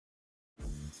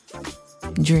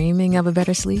Dreaming of a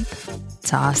better sleep?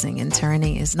 Tossing and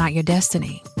turning is not your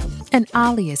destiny. And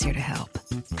Ollie is here to help.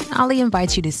 Ollie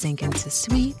invites you to sink into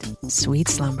sweet, sweet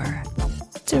slumber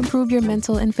to improve your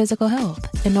mental and physical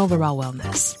health and overall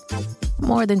wellness.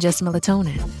 More than just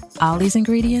melatonin, Ollie's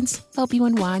ingredients help you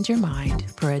unwind your mind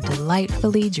for a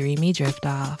delightfully dreamy drift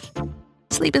off.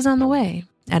 Sleep is on the way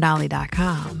at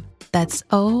Ollie.com. That's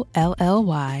OLLY.com.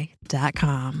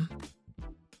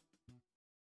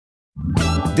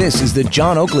 This is the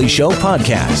John Oakley Show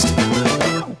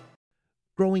podcast.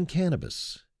 Growing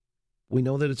cannabis. We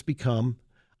know that it's become,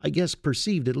 I guess,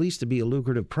 perceived at least to be a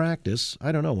lucrative practice.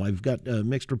 I don't know. I've got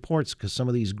mixed reports because some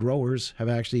of these growers have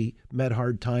actually met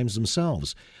hard times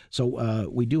themselves. So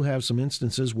we do have some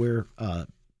instances where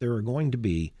there are going to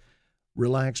be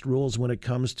relaxed rules when it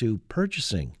comes to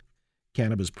purchasing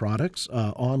cannabis products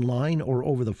online or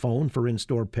over the phone for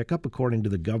in-store pickup, according to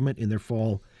the government in their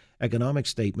fall economic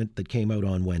statement that came out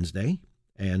on Wednesday.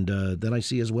 And then I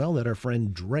see as well that our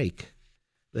friend Drake,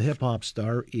 the hip-hop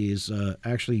star, is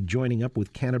actually joining up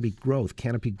with Canopy Growth.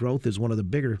 Canopy Growth is one of the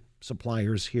bigger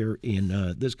suppliers here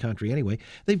in this country anyway.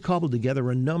 They've cobbled together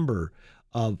a number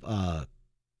of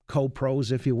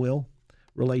co-pros, if you will,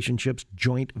 relationships,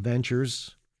 joint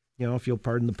ventures, if you'll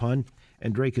pardon the pun.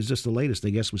 And Drake is just the latest, I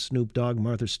guess, with Snoop Dogg.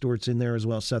 Martha Stewart's in there as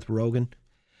well, Seth Rogen.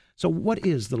 So what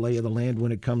is the lay of the land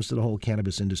when it comes to the whole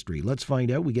cannabis industry? Let's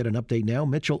find out. We get an update now.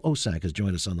 Mitchell Osak has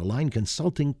joined us on the line,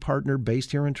 consulting partner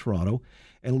based here in Toronto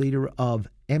and leader of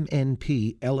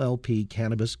MNP LLP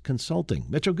Cannabis Consulting.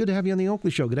 Mitchell, good to have you on the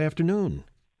Oakley Show. Good afternoon.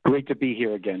 Great to be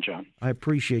here again, John. I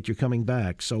appreciate you coming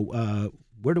back. So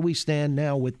where do we stand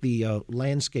now with the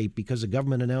landscape? Because the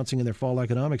government announcing in their fall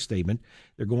economic statement,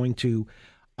 they're going to,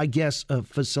 I guess,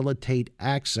 facilitate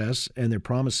access, and they're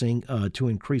promising to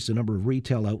increase the number of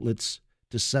retail outlets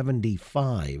to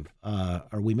 75.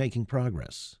 Are we making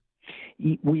progress?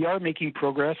 We are making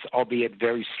progress, albeit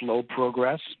very slow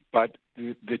progress, but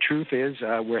the truth is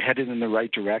we're headed in the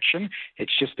right direction.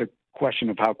 It's just a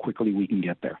question of how quickly we can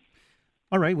get there.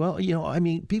 All right. Well,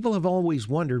 people have always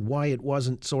wondered why it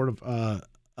wasn't sort of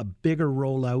a bigger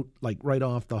rollout, like right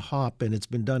off the hop, and it's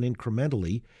been done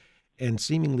incrementally. And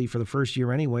seemingly for the first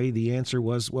year anyway, the answer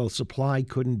was, well, supply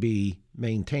couldn't be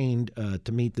maintained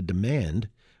to meet the demand.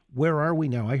 Where are we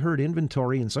now? I heard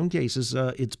inventory in some cases,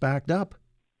 it's backed up.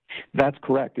 That's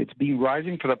correct. It's been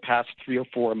rising for the past 3 or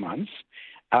 4 months.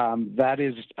 That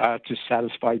is to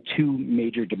satisfy two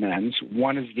major demands.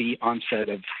 One is the onset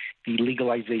of the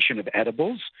legalization of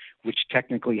edibles, which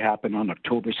technically happened on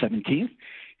October 17th.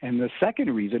 And the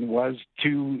second reason was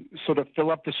to sort of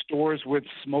fill up the stores with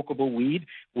smokable weed,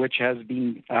 which has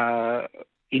been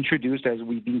introduced as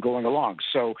we've been going along.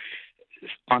 So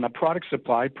on a product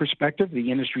supply perspective,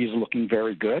 the industry is looking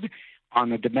very good. On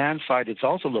the demand side, it's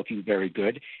also looking very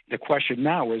good. The question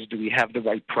now is, do we have the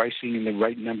right pricing and the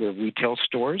right number of retail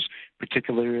stores,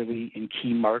 particularly in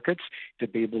key markets, to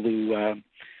be able to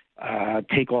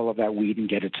take all of that weed and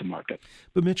get it to market?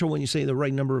 But Mitchell, when you say the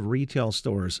right number of retail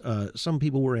stores, some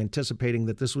people were anticipating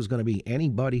that this was going to be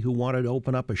anybody who wanted to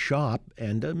open up a shop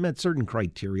and met certain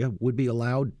criteria would be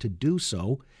allowed to do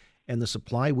so, and the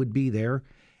supply would be there.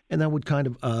 And that would kind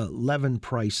of leaven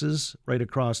prices right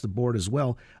across the board as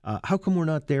well. How come we're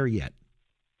not there yet?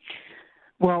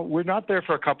 Well, we're not there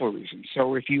for a couple of reasons.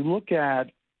 So if you look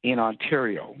at in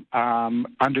Ontario,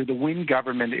 under the Wynne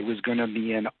government, it was going to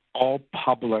be an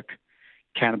all-public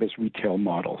cannabis retail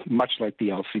model, much like the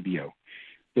LCBO.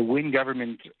 The Wynne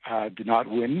government did not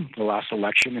win the last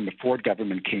election, and the Ford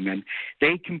government came in.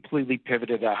 They completely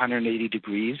pivoted 180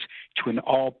 degrees to an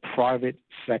all-private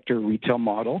sector retail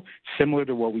model, similar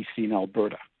to what we see in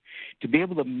Alberta. To be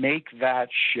able to make that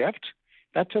shift,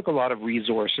 that took a lot of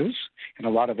resources and a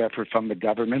lot of effort from the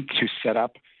government to set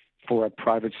up for a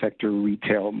private sector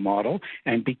retail model.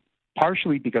 And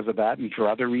partially because of that and for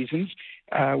other reasons,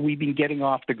 we've been getting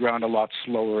off the ground a lot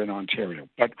slower in Ontario.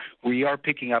 But we are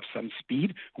picking up some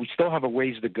speed. We still have a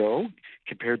ways to go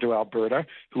compared to Alberta,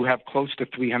 who have close to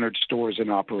 300 stores in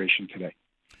operation today.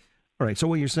 All right, so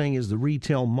what you're saying is the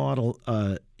retail model,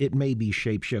 it may be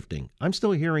shape-shifting. I'm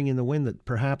still hearing in the wind that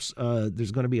perhaps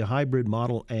there's going to be a hybrid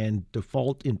model and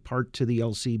default in part to the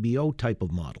LCBO type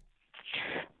of model.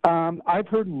 I've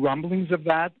heard rumblings of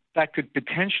that. That could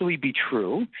potentially be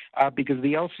true because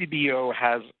the LCBO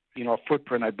has, a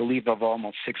footprint, I believe, of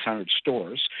almost 600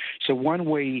 stores. So one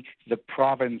way the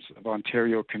province of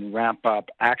Ontario can ramp up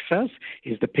access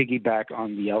is to piggyback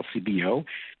on the LCBO.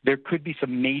 There could be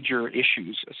some major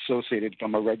issues associated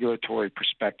from a regulatory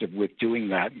perspective with doing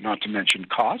that, not to mention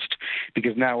cost,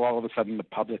 because now all of a sudden the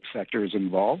public sector is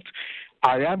involved.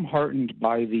 I am heartened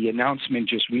by the announcement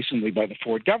just recently by the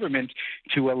Ford government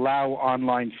to allow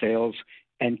online sales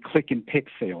and click and pick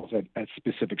sales at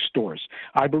specific stores.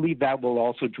 I believe that will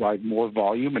also drive more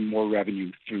volume and more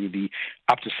revenue through the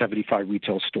up to 75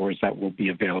 retail stores that will be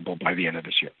available by the end of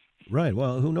this year. Right.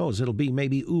 Well, who knows? It'll be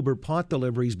maybe Uber pot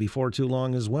deliveries before too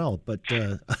long as well. But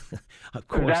of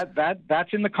course,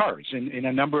 that's in the cards in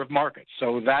a number of markets.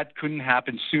 So that couldn't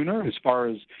happen sooner as far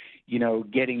as,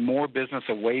 getting more business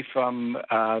away from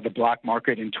the black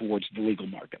market and towards the legal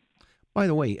market. By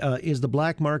the way, is the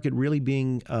black market really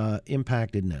being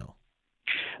impacted now?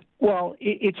 Well,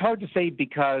 it's hard to say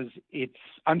because it's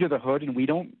under the hood and we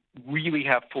don't really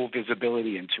have full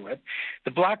visibility into it.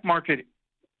 The black market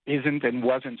isn't and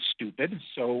wasn't stupid.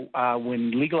 So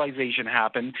when legalization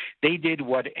happened, they did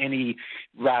what any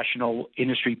rational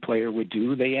industry player would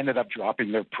do. They ended up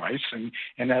dropping their price.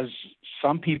 And as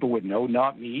some people would know,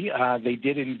 not me, they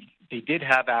did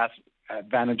have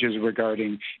advantages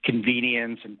regarding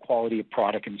convenience and quality of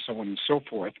product and so on and so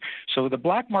forth. So the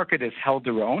black market has held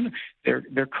their own.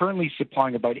 They're currently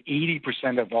supplying about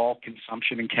 80% of all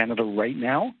consumption in Canada right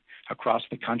now across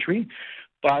the country.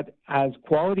 But as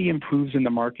quality improves in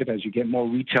the market, as you get more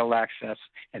retail access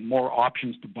and more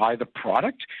options to buy the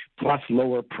product, plus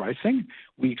lower pricing,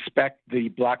 we expect the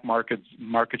black market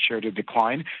share to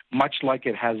decline, much like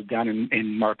it has done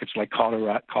in markets like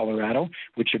Colorado,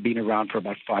 which have been around for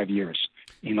about 5 years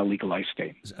in a legalized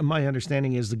state. My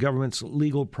understanding is the government's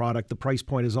legal product, the price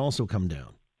point has also come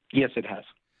down. Yes, it has.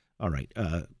 All right.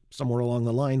 Somewhere along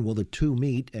the line, will the two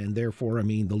meet? And therefore,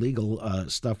 the legal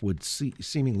stuff would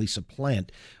seemingly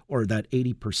supplant, or that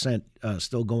 80%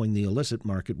 still going the illicit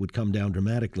market would come down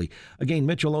dramatically. Again,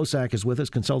 Mitchell Osak is with us,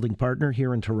 consulting partner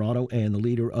here in Toronto and the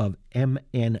leader of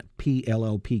MNP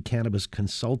LLP Cannabis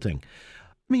Consulting.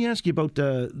 Let me ask you about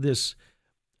this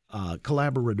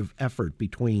collaborative effort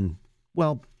between,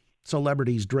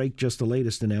 celebrities. Drake just the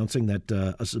latest announcing that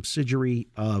a subsidiary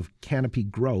of Canopy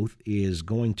Growth is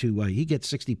going to, he gets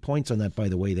 60 points on that, by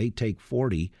the way. They take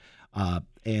 40.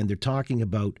 And they're talking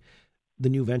about the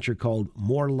new venture called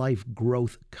More Life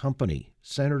Growth Company,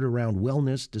 centered around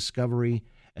wellness, discovery,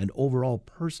 and overall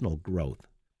personal growth.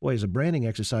 Boy, as a branding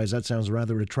exercise, that sounds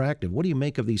rather attractive. What do you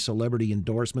make of these celebrity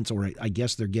endorsements, or I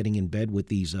guess they're getting in bed with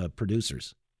these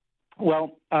producers?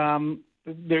 Well,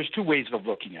 there's two ways of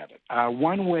looking at it.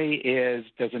 One way is,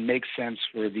 does it make sense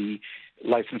for the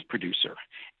licensed producer?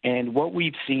 And what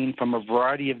we've seen from a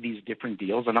variety of these different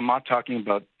deals, and I'm not talking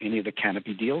about any of the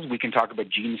Canopy deals, we can talk about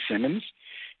Gene Simmons,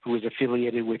 who was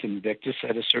affiliated with Invictus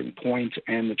at a certain point,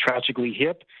 and the Tragically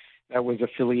Hip that was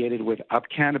affiliated with Up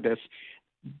Cannabis.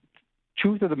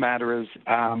 Truth of the matter is,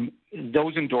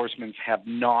 those endorsements have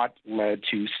not led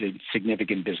to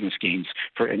significant business gains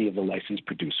for any of the licensed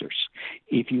producers.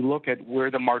 If you look at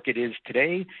where the market is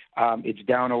today, it's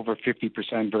down over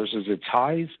 50% versus its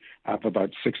highs of about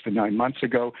 6 to 9 months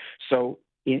ago. So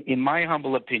in my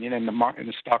humble opinion, and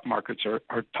the stock markets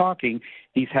are talking,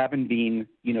 these haven't been,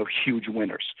 huge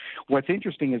winners. What's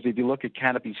interesting is if you look at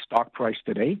Canopy's stock price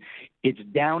today, it's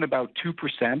down about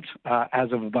 2%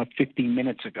 as of about 15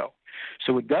 minutes ago.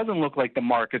 So it doesn't look like the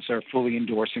markets are fully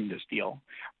endorsing this deal.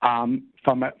 From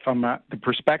the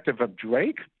perspective of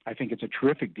Drake, I think it's a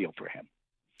terrific deal for him.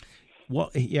 Well,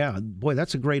 yeah, boy,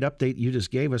 that's a great update you just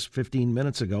gave us 15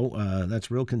 minutes ago. That's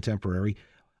real contemporary.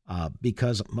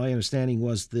 Because my understanding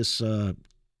was this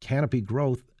Canopy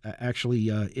Growth, actually,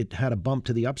 it had a bump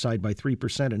to the upside by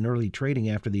 3% in early trading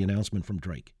after the announcement from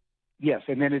Drake. Yes,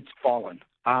 and then it's fallen.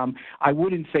 I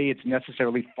wouldn't say it's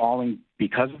necessarily falling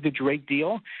because of the Drake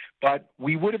deal, but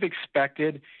we would have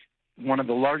expected one of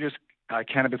the largest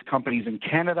cannabis companies in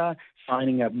Canada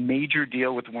signing a major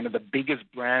deal with one of the biggest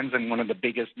brands and one of the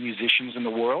biggest musicians in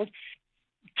the world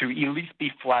to at least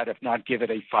be flat, if not give it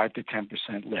a 5 to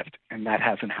 10% lift, and that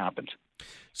hasn't happened.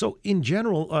 So in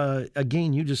general,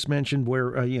 again, you just mentioned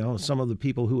where, some of the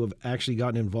people who have actually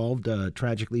gotten involved,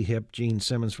 Tragically Hip, Gene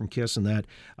Simmons from Kiss, and that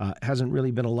hasn't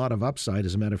really been a lot of upside.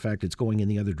 As a matter of fact, it's going in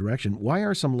the other direction. Why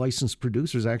are some licensed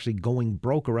producers actually going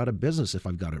broke or out of business, if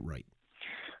I've got it right?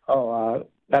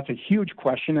 That's a huge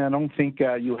question, and I don't think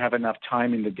you have enough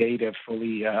time in the day to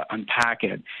fully unpack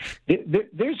it.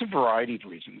 There's a variety of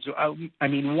reasons.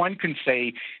 One can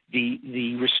say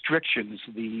the restrictions,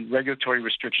 the regulatory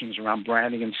restrictions around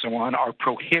branding and so on are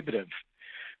prohibitive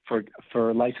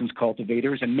for licensed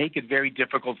cultivators and make it very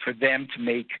difficult for them to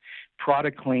make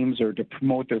product claims or to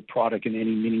promote their product in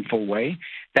any meaningful way.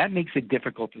 That makes it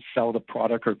difficult to sell the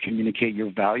product or communicate your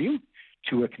value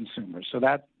to a consumer. So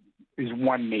that is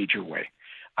one major way.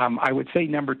 I would say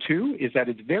number two is that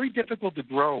it's very difficult to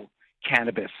grow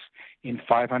cannabis in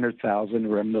 500,000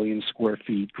 or 1 million square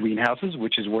feet greenhouses,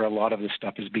 which is where a lot of this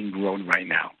stuff is being grown right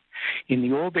now. In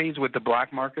the old days with the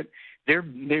black market, they're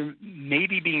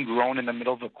maybe being grown in the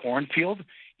middle of a cornfield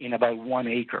in about 1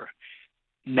 acre.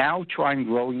 Now try and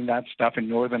growing that stuff in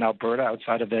northern Alberta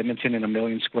outside of Edmonton in 1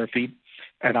 million square feet.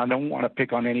 And I don't want to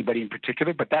pick on anybody in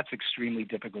particular, but that's extremely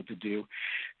difficult to do.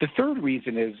 The third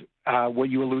reason is what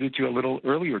you alluded to a little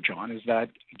earlier, John, is that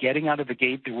getting out of the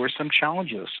gate, there were some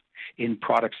challenges in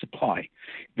product supply.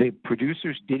 The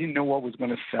producers didn't know what was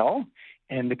going to sell,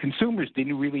 and the consumers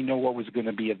didn't really know what was going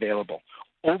to be available.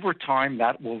 Over time,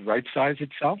 that will right-size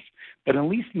itself, but at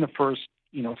least in the first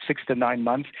 6 to 9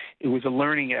 months, it was a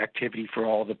learning activity for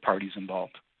all the parties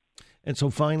involved. And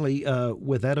so finally,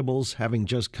 with edibles having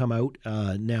just come out,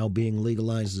 now being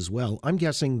legalized as well, I'm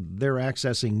guessing they're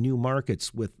accessing new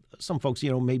markets with some folks,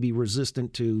 maybe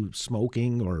resistant to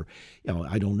smoking or,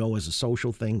 I don't know, as a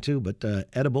social thing too, but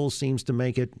edibles seems to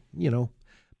make it,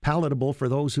 palatable for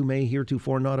those who may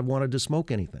heretofore not have wanted to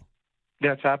smoke anything.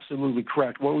 That's absolutely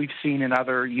correct. What we've seen in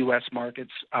other U.S.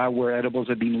 markets where edibles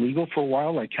have been legal for a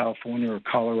while, like California or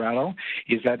Colorado,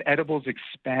 is that edibles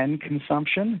expand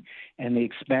consumption, and they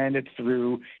expand it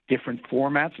through different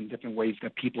formats and different ways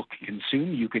that people can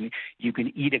consume. You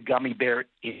can eat a gummy bear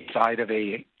inside of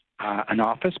an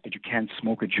office, but you can't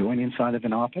smoke a joint inside of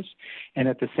an office. And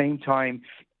at the same time,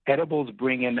 edibles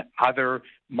bring in other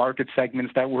market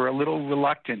segments that were a little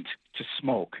reluctant to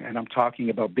smoke. And I'm talking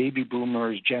about baby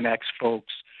boomers, Gen X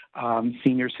folks,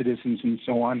 senior citizens, and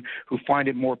so on, who find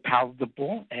it more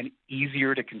palatable and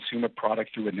easier to consume a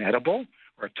product through an edible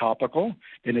or a topical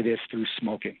than it is through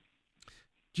smoking.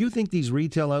 Do you think these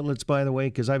retail outlets, by the way,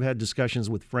 because I've had discussions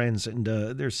with friends, and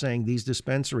they're saying these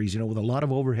dispensaries, with a lot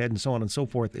of overhead and so on and so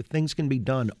forth, if things can be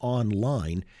done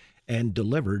online and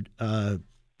delivered,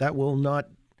 that will not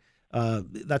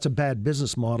that's a bad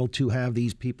business model to have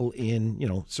these people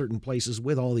in, certain places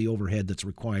with all the overhead that's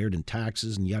required and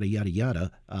taxes and yada, yada,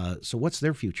 yada. So what's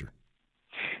their future?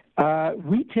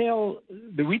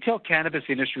 The retail cannabis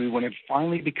industry, when it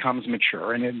finally becomes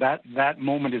mature, and that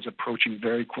moment is approaching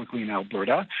very quickly in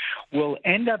Alberta, will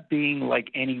end up being like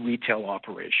any retail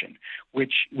operation,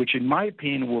 which in my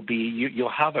opinion will be,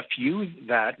 you'll have a few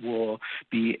that will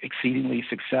be exceedingly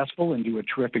successful and do a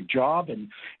terrific job and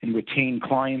retain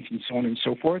clients and so on and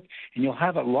so forth. And you'll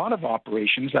have a lot of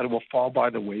operations that will fall by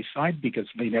the wayside because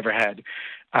they never had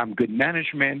good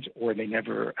management or they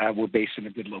never were based in a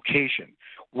good location.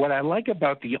 What I like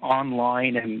about the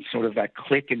online and sort of that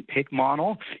click and pick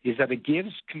model is that it gives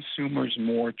consumers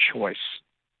more choice.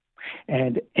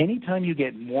 And anytime you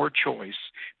get more choice,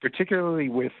 particularly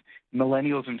with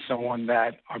millennials and so on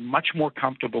that are much more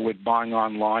comfortable with buying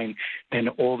online than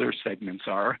older segments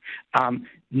are,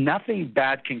 nothing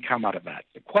bad can come out of that.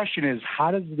 The question is,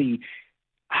 how does the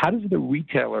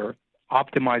retailer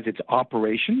optimize its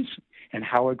operations and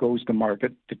how it goes to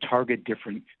market to target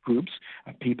different groups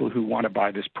of people who want to buy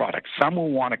this product. Some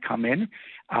will want to come in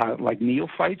like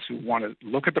neophytes who want to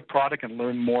look at the product and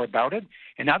learn more about it,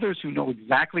 and others who know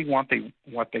exactly what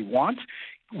they want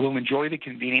will enjoy the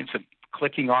convenience of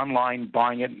clicking online,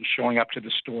 buying it, and showing up to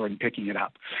the store and picking it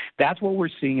up. That's what we're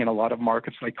seeing in a lot of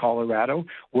markets like Colorado,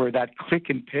 where that click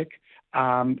and pick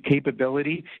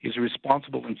capability is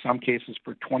responsible in some cases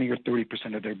for 20 or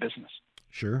 30% of their business.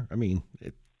 Sure. I mean,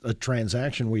 a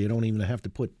transaction where you don't even have to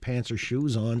put pants or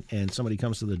shoes on and somebody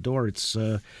comes to the door, it's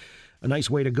a nice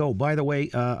way to go. By the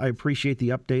way, I appreciate the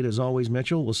update as always,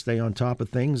 Mitchell. We'll stay on top of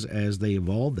things as they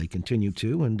evolve. They continue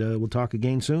to, and we'll talk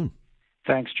again soon.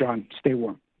 Thanks, John. Stay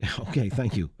warm. Okay,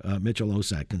 thank you. Mitchell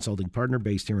Osak, consulting partner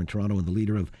based here in Toronto and the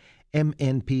leader of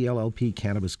MNP LLP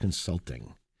Cannabis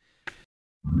Consulting.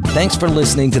 Thanks for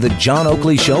listening to the John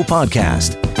Oakley Show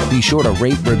podcast. Be sure to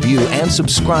rate, review, and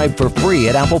subscribe for free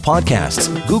at Apple Podcasts,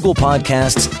 Google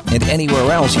Podcasts, and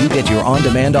anywhere else you get your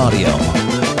on-demand audio.